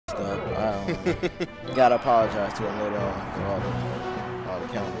Gotta apologize to him later on for all the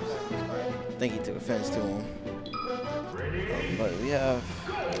counters. I think he took offense to him. But we have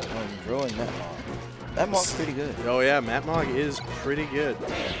Bro and MattMog. MattMog's pretty good. Oh yeah, MattMog is pretty good.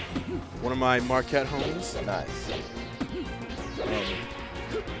 One of my Marquette homies. Nice.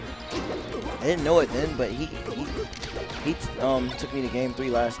 I didn't know it then, but he took me to Game 3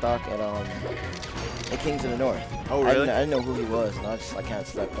 last stock at Kings of the North. Oh really? I didn't know who he was, and I kind of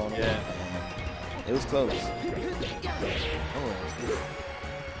slept on him. Yeah. It was close. Oh, that was good.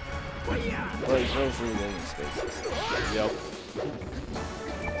 But he's really good in spaces. Yep.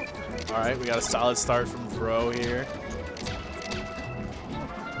 All right, we got a solid start from Vro here.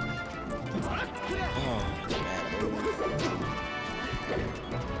 Oh, that's a bad move.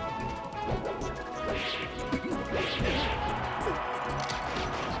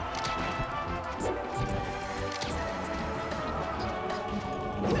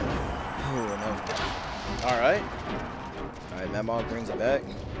 All right. All right, MattMog brings it back.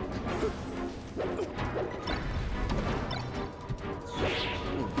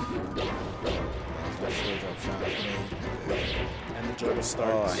 And the juggle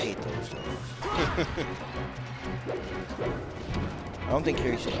starts. Oh, I hate those moves. I don't think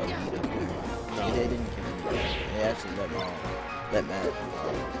Carrie should beat up there. No. They didn't kill him. They actually let Matt.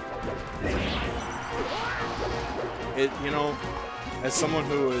 You know, as someone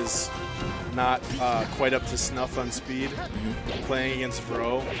who is not quite up to snuff on speed, playing against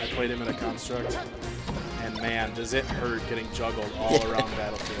Vro, I played him in a construct, and man, does it hurt getting juggled all around the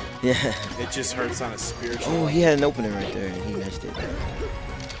battlefield. Yeah. It just hurts on a spiritual Oh, he had an opening right there, and he missed it.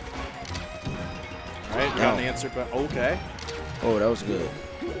 All right, got an answer, but okay. Oh, that was good.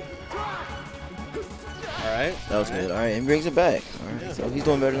 All right. That was good. All right, and brings it back. All right, Yeah. so he's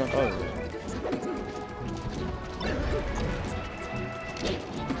doing better than I thought he was.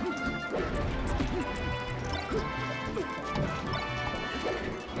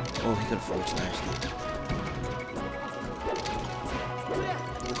 Oh, he could have forward smashed it.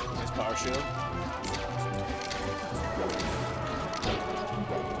 Nice power shield.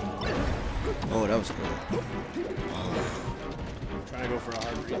 Oh, that was good. Oh. Trying to go for a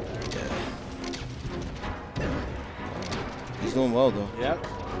hard read there. Yeah. He's doing well, though. Yep.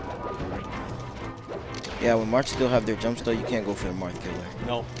 Yeah, when Marth still have their jump style, you can't go for the Marth killer.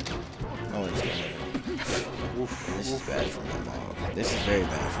 No. No, it's not. Oof. This is bad for MattMog. This is very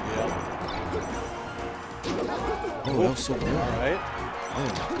bad for MattMog. Oh, that was so good. All right. Oh,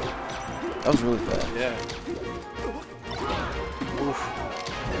 that was really fast. Yeah. Oof.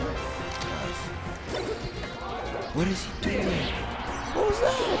 Nice. What is he doing? What was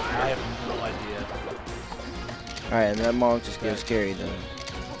that? I have no idea. All right, and MattMog just gives Carrie the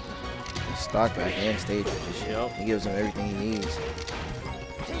stock back and stage position. Yep. He gives him everything he needs.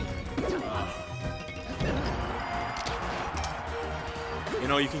 You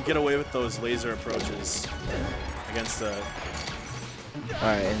know, you can get away with those laser approaches against a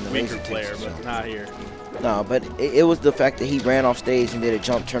And the weaker laser player, takes but not here. No, but it was the fact that he ran off stage and did a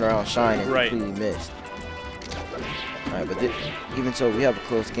jump, turn around, shine, and completely missed. All right, but even so, we have a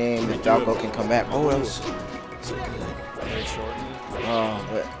close game. If Falco can come back, oh, that was so good. Very short. Oh,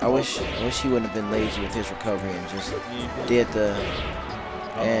 but I wish he wouldn't have been lazy with his recovery and just did the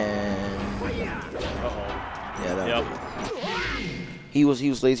and yeah, that was it. He was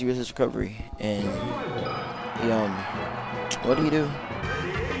lazy with his recovery, and he what did he do?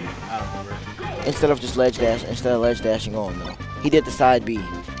 I don't remember. Instead of ledge dashing on though, he did the side B.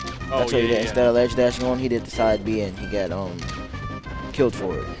 That's what he did. Instead of ledge dashing on, he did the side B, and he got killed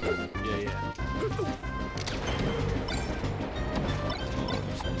for it.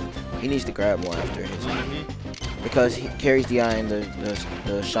 He needs to grab more after his because he carries DI and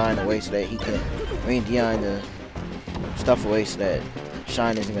the shine away so that he can. DI and the stuff away so that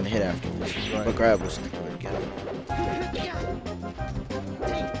shine isn't gonna hit afterwards. Right. But grab was going to get him.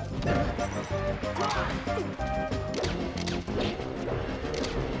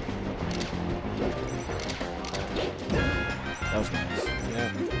 That was nice.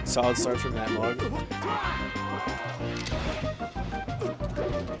 Yeah. Solid start from MattMog.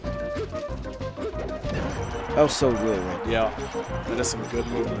 That was so good, right? Yeah. That is some good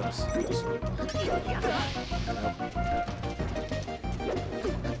movements.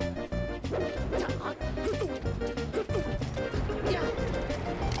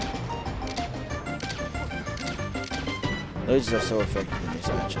 Those are so effective in this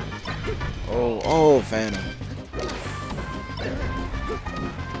matchup. Oh, Phantom.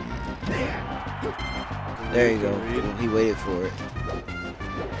 There you go. He waited for it.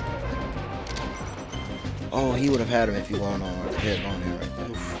 Oh, he would have had him if he won on hit on him right there.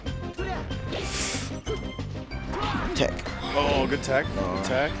 Tech. Oh, good tech. No. Good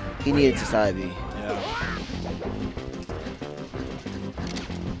tech. He needed to side B. Yeah.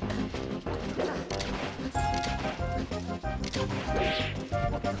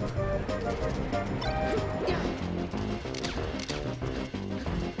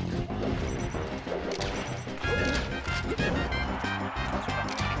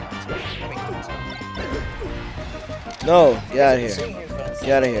 No, get out of here.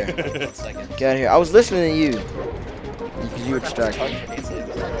 Get out of here. Get out of here. I was listening to you. Because you were distracted.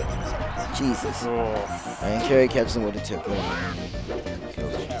 Jesus. Oh. And Carey catches him with a tip.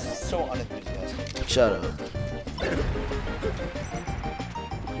 So unenthusiastic. Shut up.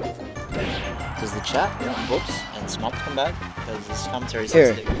 Does the chat want Whoops and Smump come back? Because this commentary is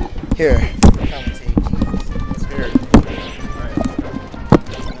Here. Here. Here. You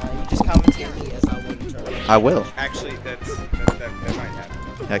just commentate me as I wouldn't turn. I will. Actually, that might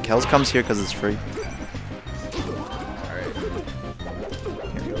happen. Yeah, Kels comes here because it's free. Alright.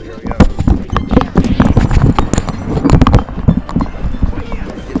 Here we go.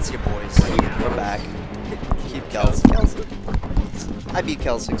 It's your boys. We're back. Keep Kels. I beat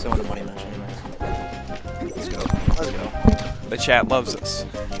Kels 6-0 in a money match anyways. Let's go. Let's go. The chat loves us.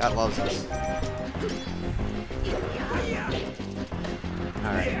 Chat loves us.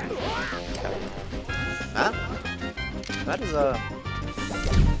 Alright. Matt? Matt is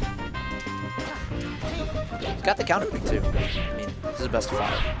he's got the counter pick too. I mean, this is a best of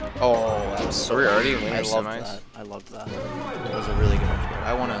 5. Oh, that was so We're already good. winning I loved semis. that. I loved that. That was a really good one.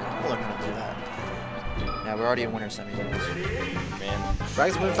 I want to learn how to do that. Yeah, we're already in winter semis. Man.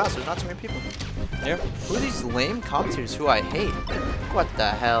 Bragg's moving fast. There's not too many people. Yeah. Who are these lame commentators who I hate? What the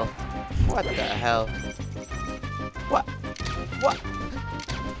hell? What the hell? What? What?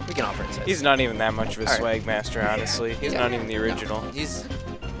 We can offer insights. He's not even that much of a All right. swag master, honestly. He's Yeah. not even the original. No, he's...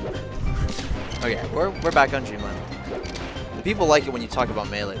 Okay, we're back on Dreamland. The people like it when you talk about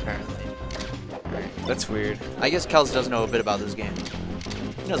Melee, apparently. Alright. That's weird. I guess Kels does know a bit about this game.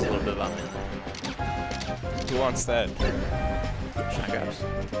 He knows a little bit about Melee. Who wants that? Shine grabs.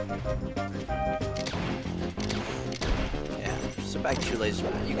 Yeah, just a back two lasers,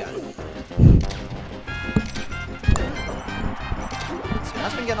 man. You got it. See,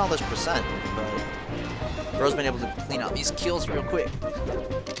 Matt's been getting all this percent, but Bro's been able to clean out these kills real quick.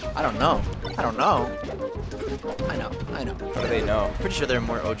 I don't know. I don't know. I know. I know. How do they know? Pretty sure there are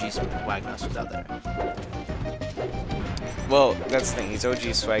more OG Swagmasters out there. Well, that's the thing. He's OG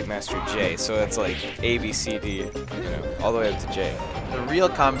Swagmaster J, so that's like A, B, C, D, you know, all the way up to J. The real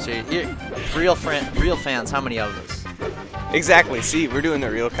commentary here, real fans. How many of us? Exactly. See, we're doing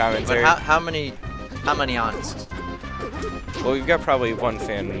the real But commentary. how many honest? Well, we've got probably one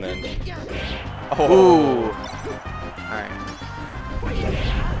fan and then. Oh. All right.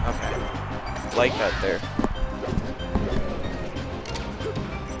 Okay. Like that there.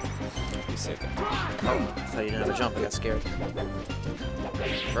 You said that. Oh, I thought you didn't have a jump. I got scared.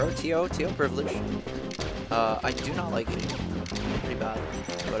 Bro, TO privilege. I do not like it. Pretty bad.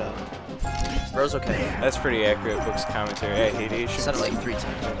 But bro's okay. That's pretty accurate. Books commentary. I hate I Asians. said it like 3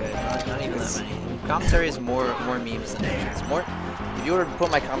 times. Okay, not even that many. Commentary is more memes than Asians. More. If you were to put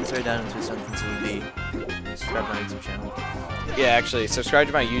my commentary down into a sentence, it would be subscribe to my YouTube channel. Yeah, actually, subscribe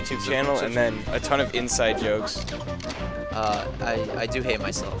to my YouTube channel and then a ton of inside jokes. I do hate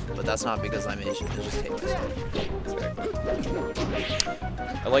myself, but that's not because I'm Asian. I just hate myself.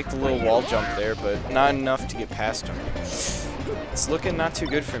 I like the little wall jump there, but not enough to get past him. It's looking not too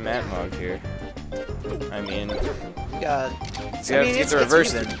good for MattMog here. I mean, Yeah. he's gonna have to get the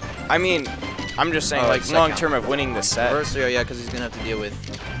reverse. I mean, I'm just saying, Oh, like, it's long second. term of winning the set. Reverse, yeah, because he's gonna have to deal with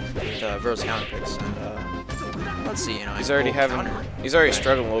Ver's counter picks. And let's see, you know. He's already counter.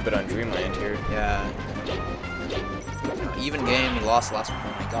 struggling a little bit on Dreamland here. Yeah. You know, even game, he lost last one.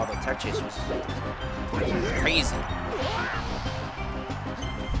 Oh my god, the tech chase was crazy.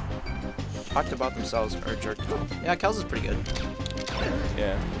 Talked about themselves or jerked off. Yeah, Kels is pretty good.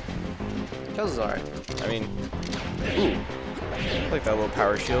 Yeah. Kels is alright. I mean, ooh. I like that little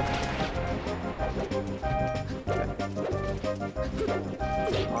power shield.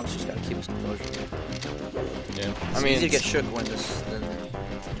 Mon's just gotta keep his composure. Yeah. It's I mean, easy to get shook when you're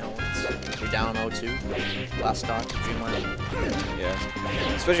down 0-2. Last stock, Dreamland. yeah.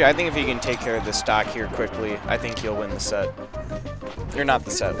 Especially, I think if he can take care of the stock here quickly, I think he'll win the set. Or not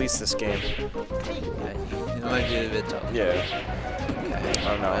the set, at least this game. Yeah, it might be a bit tough. Yeah. Okay.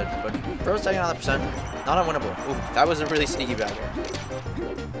 Oh no. But Bro's taking on the percent. Not unwinnable. Ooh, that was a really sneaky back here.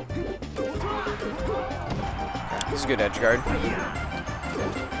 This is a good edge guard.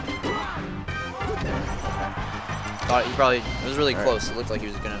 thought he probably, it was really close. It looked like he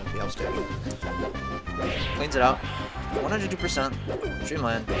was going to be upstage. Cleans it out. 102%.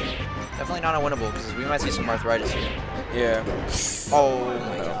 Streamland. Definitely not unwinnable because we might see some arthritis here. Yeah. Oh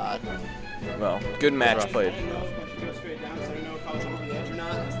my god. Well, good match played.